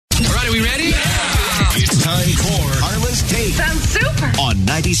we ready? Yeah. It's time for Carla's Take. Sounds super. On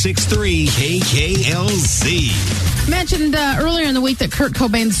 96.3 KKLZ. Mentioned earlier in the week that Kurt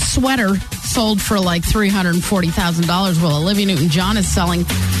Cobain's sweater sold for like $340,000. Well, Olivia Newton-John is selling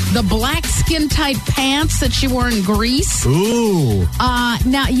the black skin-tight pants that she wore in Greece. Ooh.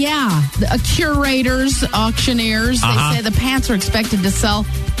 Now, curators, auctioneers, they say the pants are expected to sell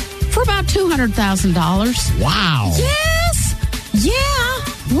for about $200,000. Wow. Yes. Yeah.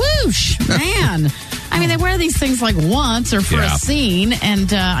 Whoosh. Man. I mean, they wear these things like once or for a scene,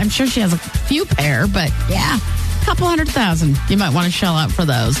 and I'm sure she has a few pair, but yeah. Couple $100,000. You might want to shell out for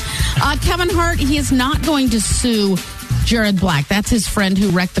those. Kevin Hart, he is not going to sue Jared Black. That's his friend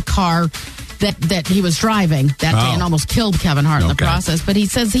who wrecked the car that he was driving that day and almost killed Kevin Hart in the process. But he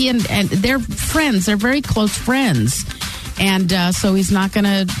says he and they're friends. They're very close friends. And so he's not going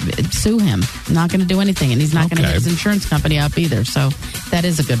to sue him. Not going to do anything. And he's not going to hit his insurance company up either. So that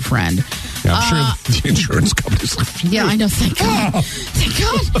is a good friend. Yeah, I'm sure the insurance company's like, yeah, I know. Thank God. Thank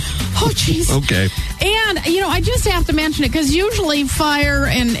God. Oh, jeez. Okay. And, I just have to mention it because usually fire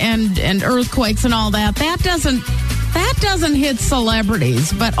and earthquakes and all that doesn't hit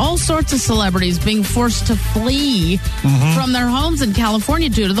celebrities, but all sorts of celebrities being forced to flee from their homes in California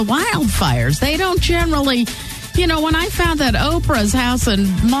due to the wildfires. They don't generally... when I found that Oprah's house in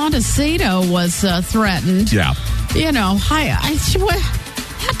Montecito was threatened,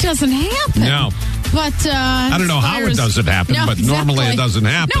 that doesn't happen. No. But I don't know how it doesn't happen, but normally it doesn't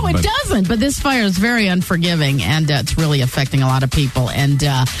happen. No, it doesn't. But this fire is very unforgiving, and it's really affecting a lot of people. And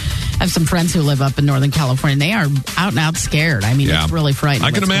I have some friends who live up in Northern California, and they are out and out scared. I mean, it's really frightening.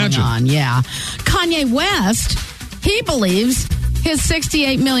 I can imagine. Going on. Yeah. Kanye West, he believes his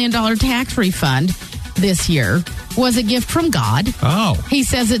 $68 million tax refund this year was a gift from God. Oh. He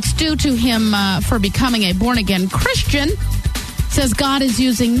says it's due to him for becoming a born-again Christian. Says God is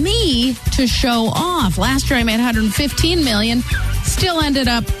using me to show off. Last year I made $115 million. Still ended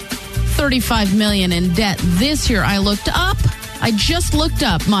up $35 million in debt. This year I just looked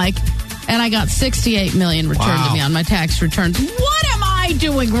up, Mike, and I got $68 million returned to me on my tax returns. What am I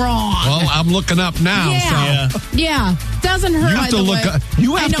doing wrong? Well, I'm looking up now. Yeah. Doesn't hurt.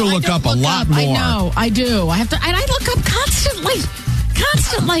 You have to look up a lot more. I know. I do. I look up constantly.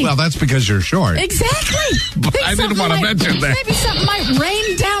 Well, that's because you're short. Exactly. But I didn't want to mention that. Maybe something might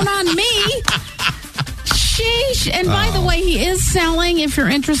rain down on me. Sheesh. And by the way, he is selling, if you're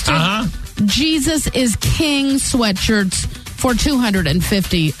interested, Jesus is King sweatshirts for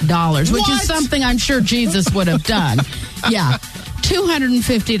 $250, which is something I'm sure Jesus would have done. Yeah.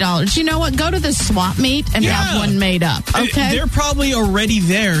 $250. You know what? Go to the swap meet and have one made up. Okay, they're probably already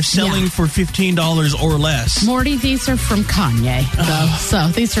there selling for $15 or less. Morty, these are from Kanye. So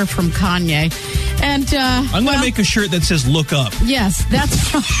these are from Kanye, and I'm going to make a shirt that says "Look Up." Yes,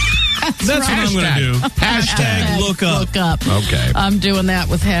 that's what I'm going to do. Hashtag look up. Look up. Okay, I'm doing that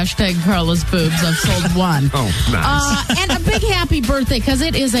with hashtag Carla's boobs. I've sold one. Oh, nice. And a big happy birthday because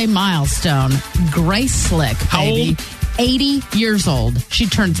it is a milestone. Grace Slick, baby. How old? 80 years old. She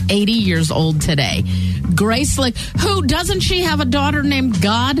turns 80 years old today. Grace Slick, who doesn't she have a daughter named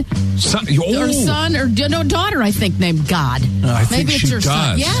God? Or son, or no, daughter, I think, named God. I think Maybe it's her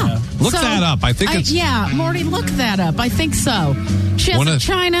son. Yeah. Look that up. I think it's... Yeah, Morty, look that up. I think so. She has a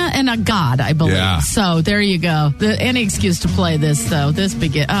China and a God, I believe. Yeah. So there you go. Any excuse to play this, though. This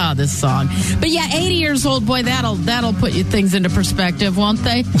song. But yeah, 80 years old, boy, that'll put you things into perspective, won't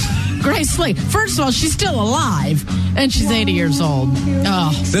they? Grace Slick. First of all, she's still alive, and she's 80 years old.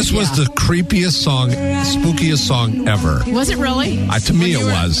 Oh, this was the creepiest song, spookiest song ever. Was it really? To me, it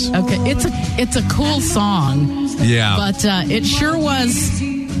was. Okay, it's a cool song. Yeah, but it sure was.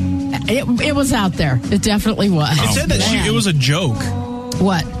 It was out there. It definitely was. It said that it was a joke.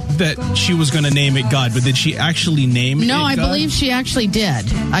 What? That she was going to name it God, but did she actually name it God? No, I believe she actually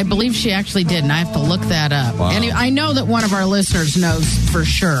did. And I have to look that up. Wow. And I know that one of our listeners knows for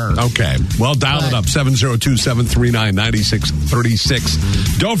sure. Okay. Well, dial it up,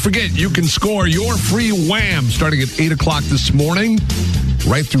 702-739-9636. Don't forget, you can score your free Wham starting at 8 o'clock this morning,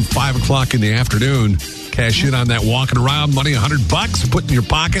 right through 5 o'clock in the afternoon. Cash in on that walking around money, $100, put in your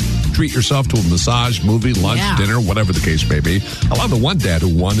pocket, treat yourself to a massage, movie, lunch, dinner, whatever the case may be. I love the one dad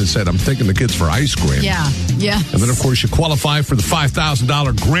who won and said, I'm taking the kids for ice cream. Yeah. And then, of course, you qualify for the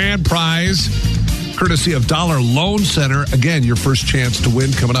 $5,000 grand prize, courtesy of Dollar Loan Center. Again, your first chance to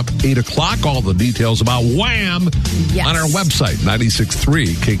win coming up 8 o'clock. All the details about Wham on our website,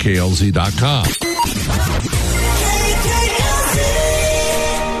 963KKLZ.com.